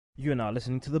You are now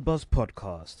listening to the Buzz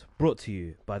Podcast, brought to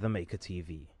you by The Maker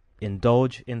TV.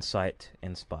 Indulge, incite,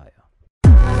 inspire.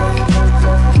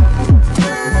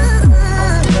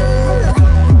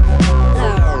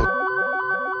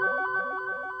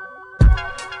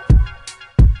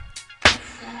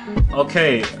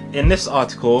 Okay, in this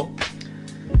article,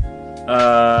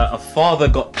 a father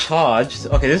got charged.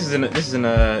 Okay, this is in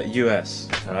the US,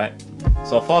 all right.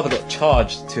 So a father got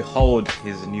charged to hold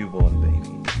his newborn baby.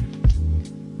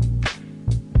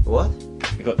 What?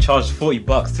 He got charged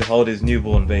 $40 to hold his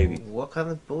newborn baby. What kind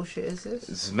of bullshit is this?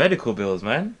 It's medical bills,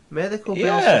 man. Medical bills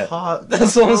Yeah, for heart.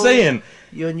 that's what I'm saying.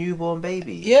 Your newborn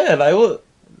baby. Yeah, like what?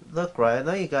 Look, right, I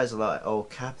know you guys are like, oh,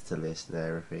 capitalist and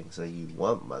everything, so you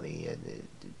want money and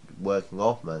working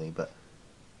off money, but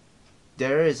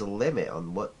there is a limit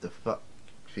on what the fuck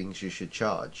things you should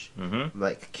charge. Mm-hmm.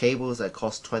 Like cables that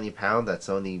cost £20 that's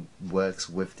only works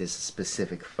with this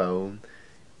specific phone.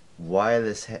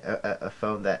 Wireless, a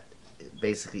phone that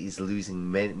basically is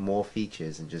losing more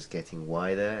features and just getting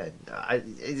wider,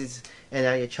 and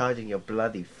now you're charging your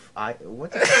bloody.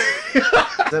 What? Does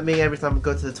that mean every time I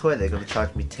go to the toilet, they're gonna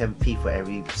charge me 10p for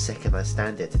every second I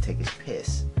stand there to take a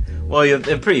piss? Well,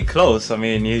 they're pretty close. I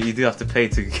mean, you do have to pay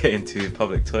to get into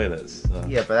public toilets. So.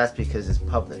 Yeah, but that's because it's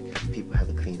public. People have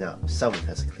to clean up. Someone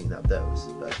has to clean up those.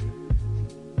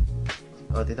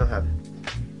 But they don't have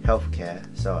healthcare,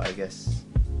 so I guess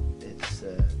it's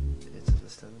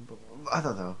understandable. I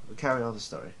don't know. Carry on the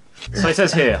story. So it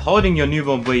says here, holding your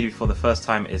newborn baby for the first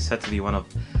time is said to be one of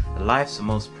life's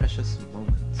most precious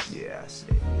moments. Yeah, I see.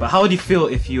 But how would you feel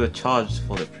if you were charged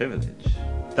for the privilege?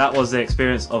 That was the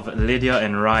experience of Lydia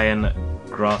and Ryan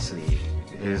Grassley,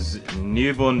 whose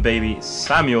newborn baby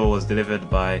Samuel was delivered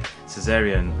by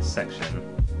cesarean section.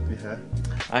 Yeah.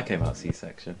 I came out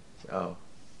C-section. Oh,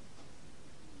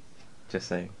 Just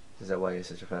saying. is that why you're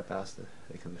such a fat bastard?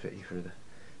 They couldn't fit you through the.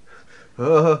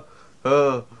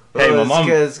 Hey, my mom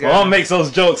makes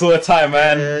those jokes all the time,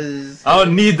 man. Yes. I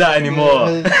don't need that anymore.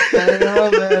 I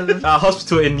know, man. A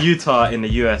hospital in Utah in the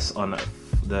US on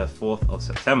the 4th of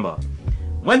September,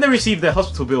 when they received their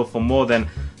hospital bill for more than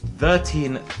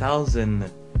 $13,000,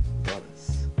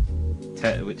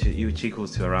 which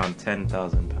equals to around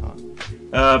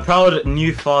 £10,000. Proud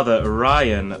new father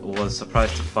Ryan was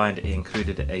surprised to find it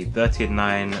included a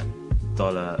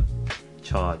 $39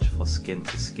 charge for skin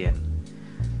to skin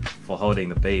for holding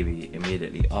the baby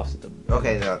immediately after the birth.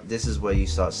 Okay, now this is where you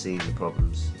start seeing the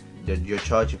problems. You're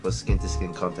charging for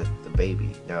skin-to-skin contact with the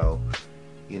baby. Now,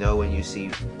 you know when you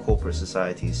see corporate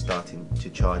societies starting to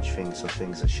charge things for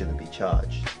things that shouldn't be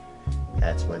charged,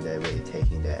 that's when they're really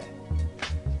taking their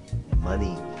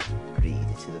money greed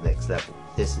to the next level.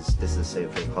 This is the same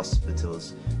thing.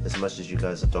 Hospitals, as much as you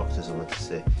guys are doctors and want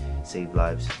to save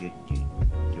lives,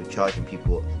 you're charging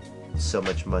people so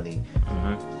much money.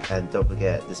 Mm-hmm. And don't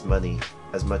forget, this money,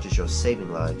 as much as you're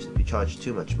saving lives, if you charge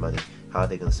too much money, how are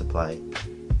they going to supply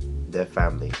their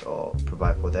family or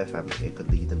provide for their family? It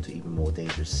could lead them to even more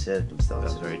dangerous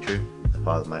circumstances. That's very true. The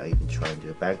father might even try and do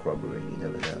a bank robbery. You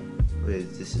never know.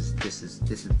 This is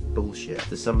bullshit.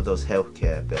 Some of those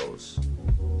healthcare bills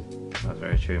That's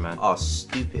very true, man. are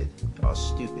stupid.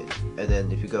 And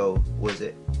then if you go, what is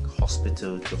it,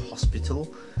 hospital to hospital,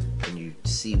 and you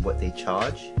see what they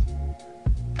charge.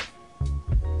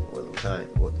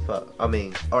 What the fuck? I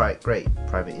mean, alright, great.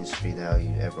 Private industry now,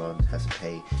 everyone has to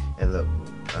pay. And look,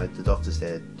 the doctors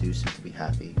there do seem to be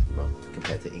happy, well,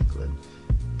 compared to England.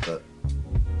 But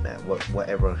man, what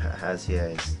everyone has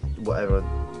here is what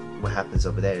happens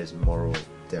over there is moral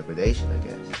degradation, I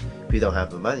guess. If you don't have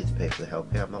the money to pay for the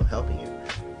healthcare, I'm not helping you.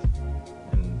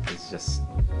 And it's just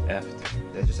effed.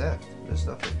 They're just effed. There's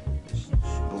nothing. It's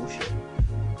bullshit.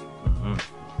 Mm-hmm.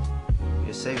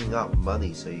 You're saving up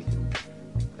money so you can,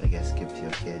 I guess, give to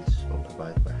your kids or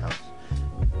provide for a house.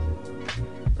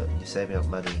 But you're saving up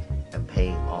money and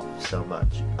paying off so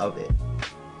much of it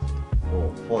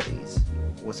for these.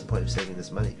 What's the point of saving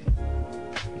this money if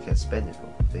you can't spend it for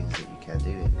things that you can't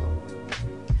do anymore?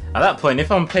 At that point,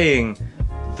 if I'm paying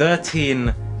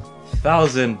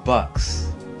 $13,000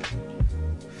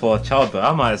 for a childbirth,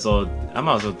 I might as well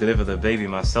deliver the baby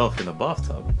myself in a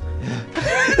bathtub.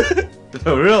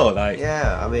 For real, like.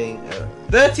 Yeah, I mean,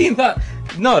 13,000.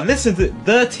 No, listen to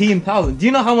 13,000. Do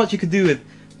you know how much you could do with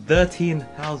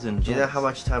 13,000? do you know how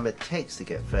much time it takes to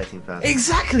get 13,000?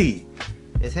 Exactly.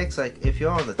 It takes, like, if you're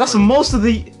on the That's most of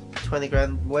the. 20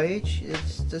 grand wage,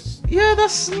 it's just. Yeah,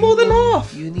 that's more than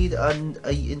half. You need an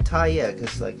entire year,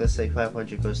 because, like, let's say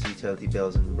 500 goes to utility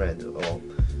bills and rent, or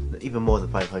even more than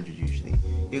 500 usually.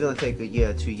 You're gonna take a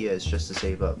year, 2 years just to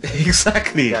save up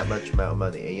Exactly. that much amount of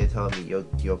money, and you're telling me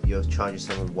you're charging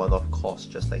someone one-off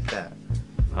cost just like that.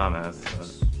 Ah, man,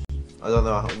 I don't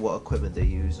know what equipment they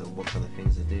use or what kind of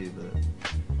things they do, but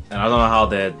And I don't know how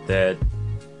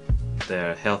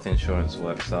their health insurance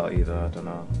works out either. I don't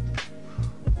know.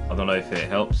 I don't know if it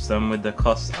helps them with the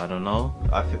costs. I don't know.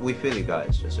 we feel you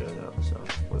guys just right now, so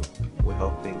we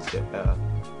hope things get better.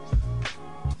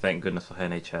 Thank goodness for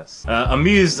NHS.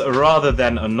 Amused rather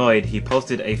than annoyed, he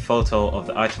posted a photo of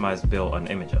the itemized bill on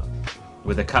Imager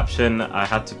with the caption, "I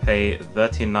had to pay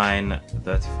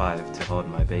 $39.35 to hold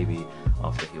my baby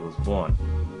after he was born.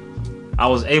 I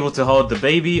was able to hold the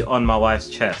baby on my wife's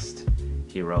chest,"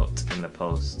 he wrote in the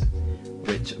post,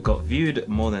 which got viewed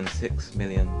more than 6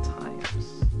 million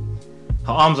times.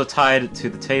 Her arms were tied to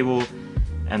the table,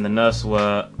 and the nurse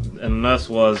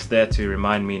was there to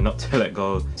remind me not to let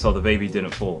go so the baby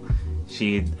didn't fall.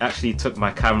 She actually took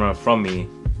my camera from me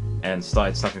and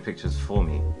started snapping pictures for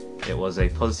me. It was a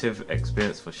positive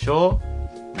experience for sure.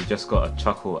 We just got a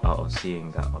chuckle out of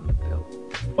seeing that on the bill.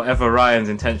 Whatever Ryan's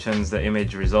intentions, the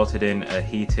image resulted in a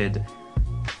heated,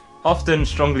 often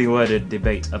strongly worded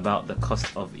debate about the cost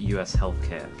of US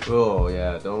healthcare. Oh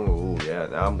yeah,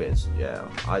 now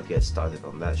I'd get started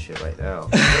on that shit right now.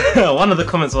 One of the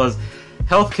comments was,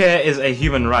 "Healthcare is a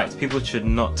human right. People should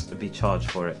not be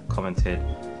charged for it," commented.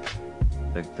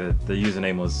 The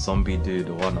username was Zombie Dude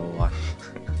 101.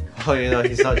 Oh,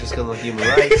 he's not just on human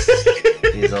rights.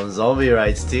 He's on zombie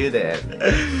rights too then.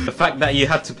 "The fact that you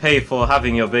had to pay for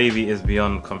having your baby is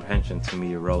beyond comprehension to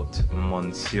me," wrote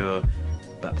Monsieur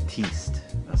Baptiste.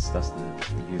 That's the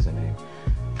username.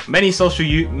 Many social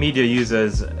media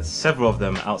users, several of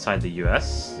them outside the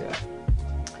US,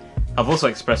 have also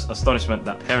expressed astonishment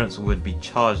that parents would be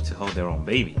charged to hold their own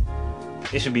baby.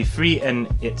 "It should be free and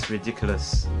it's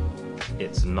ridiculous.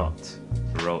 It's not,"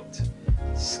 wrote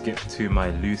Skip to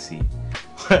My Lucy.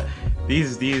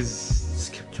 these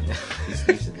Skip to these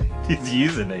usernames. These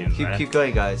usernames, man. Keep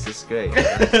going, guys. It's great.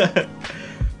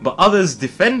 But others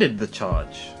defended the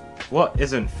charge. What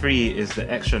isn't free is the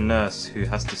extra nurse who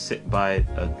has to sit by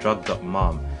a drugged up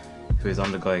mom who is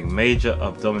undergoing major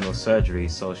abdominal surgery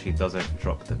so she doesn't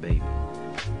drop the baby,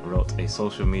 wrote a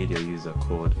social media user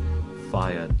called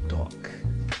FireDoc.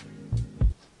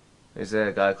 Is there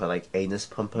a guy called like Anus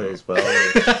Pumper as well?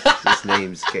 His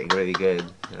name's getting really good.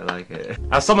 I like it.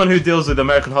 As someone who deals with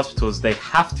American hospitals, they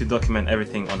have to document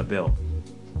everything on a bill.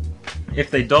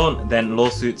 If they don't, then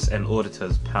lawsuits and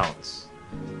auditors pounce,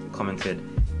 commented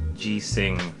G.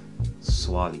 Singh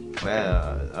Swali.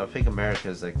 Well, I think America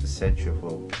is like the center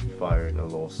for firing a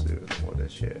lawsuit and all that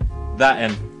shit. That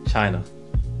and China.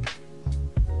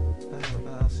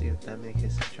 I'll see if that makes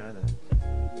it in China.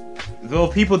 Well,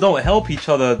 people don't help each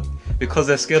other because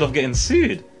they're scared of getting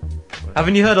sued.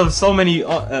 Haven't you heard of so many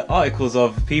articles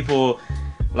of people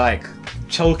like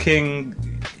choking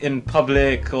in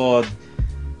public or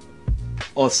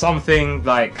something,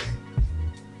 like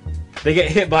they get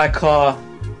hit by a car,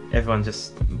 everyone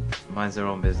just minds their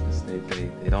own business. They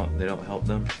don't help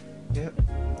them. Yep.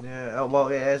 Yeah. Well,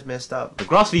 it is messed up. The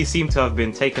Grassley seem to have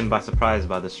been taken by surprise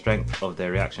by the strength of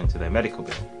their reaction to their medical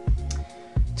bill.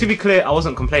 To be clear, I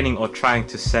wasn't complaining or trying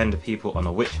to send people on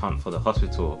a witch hunt for the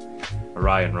hospital,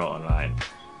 Ryan wrote online.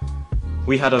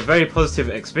 We had a very positive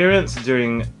experience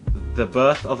during the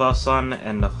birth of our son,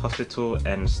 and the hospital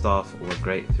and staff were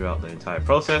great throughout the entire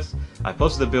process. I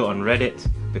posted the bill on Reddit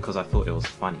because I thought it was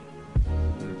funny.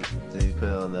 Did you put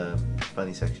it on the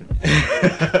funny section?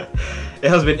 It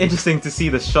has been interesting to see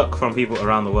the shock from people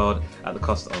around the world at the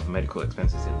cost of medical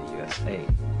expenses in the USA.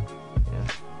 Yeah.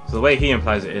 So the way he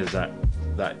implies it is that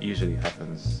usually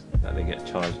happens, that they get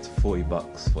charged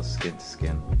 $40 for skin to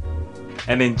skin.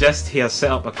 And in jest, he has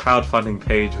set up a crowdfunding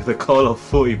page with a goal of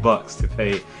 $40 to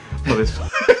pay for this.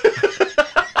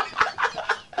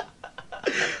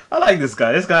 I like this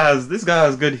guy. This guy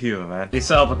has good humor, man. He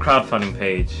set up a crowdfunding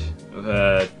page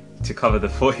to cover the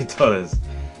 $40.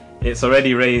 It's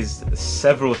already raised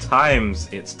several times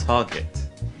its target,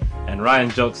 and Ryan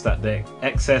jokes that the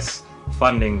excess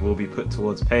funding will be put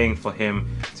towards paying for him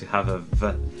to have a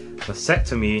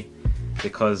vasectomy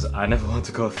because I never want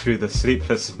to go through the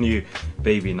sleepless new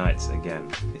baby nights again.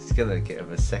 He's gonna get a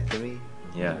vasectomy?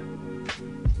 Yeah.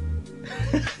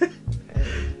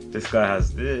 This guy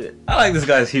has... I like this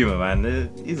guy's humor, man.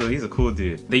 He's a cool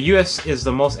dude. The US is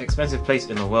the most expensive place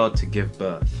in the world to give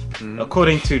birth.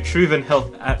 According to Truven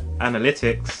Health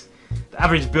Analytics, the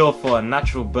average bill for a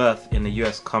natural birth in the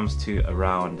US comes to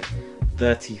around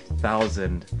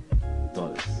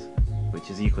 $30,000, which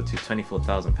is equal to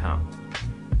 £24,000.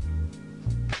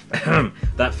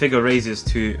 That figure raises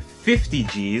to 50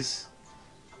 G's.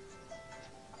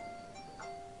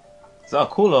 Is that a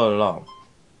call or alarm?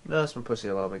 No, that's my pussy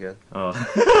alarm again. Oh.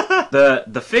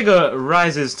 The figure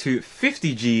rises to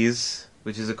 50 G's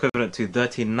which is equivalent to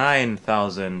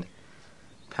 £39,000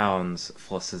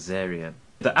 for cesarean.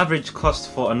 The average cost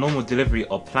for a normal delivery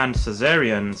or planned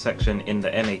cesarean section in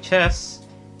the NHS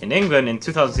in England in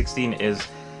 2016 is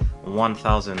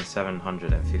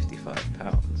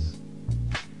 £1,755.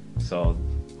 So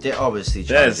they're obviously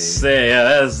charging.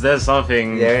 There's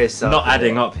something, There is something not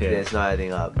adding up here. It's not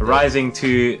adding up. Rising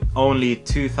to only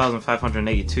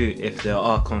 2,582 if there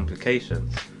are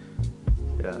complications.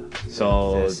 Yeah.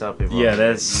 So there's something wrong yeah, with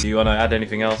there's. Do you want to add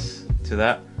anything else to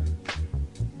that?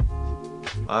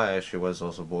 I actually was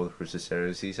also born through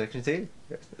cesarean C-section too.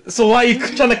 Yeah. So why are you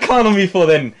trying to clown on me for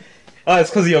then? Oh,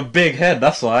 it's because of your big head.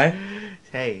 That's why.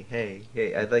 Hey!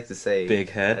 I'd like to say Big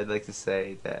head. I'd like to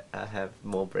say that I have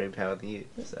more brain power than you.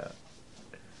 So.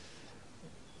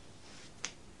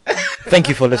 Thank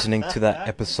you for listening to that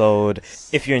episode.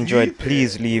 If you enjoyed,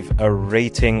 please leave a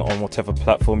rating on whatever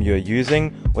platform you're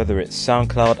using, whether it's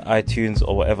SoundCloud, iTunes,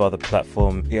 or whatever other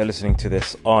platform you're listening to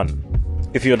this on.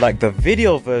 If you would like the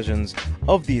video versions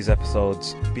of these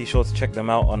episodes, be sure to check them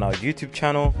out on our YouTube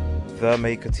channel, The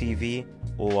Maker TV,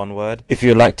 all one word. If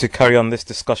you'd like to carry on this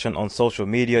discussion on social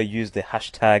media, use the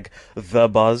hashtag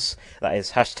TheBuzz. That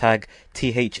is hashtag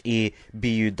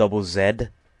TheBuzz,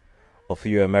 or for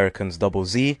you Americans, double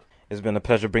Z. It's been a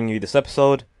pleasure bringing you this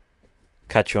episode.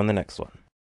 Catch you on the next one.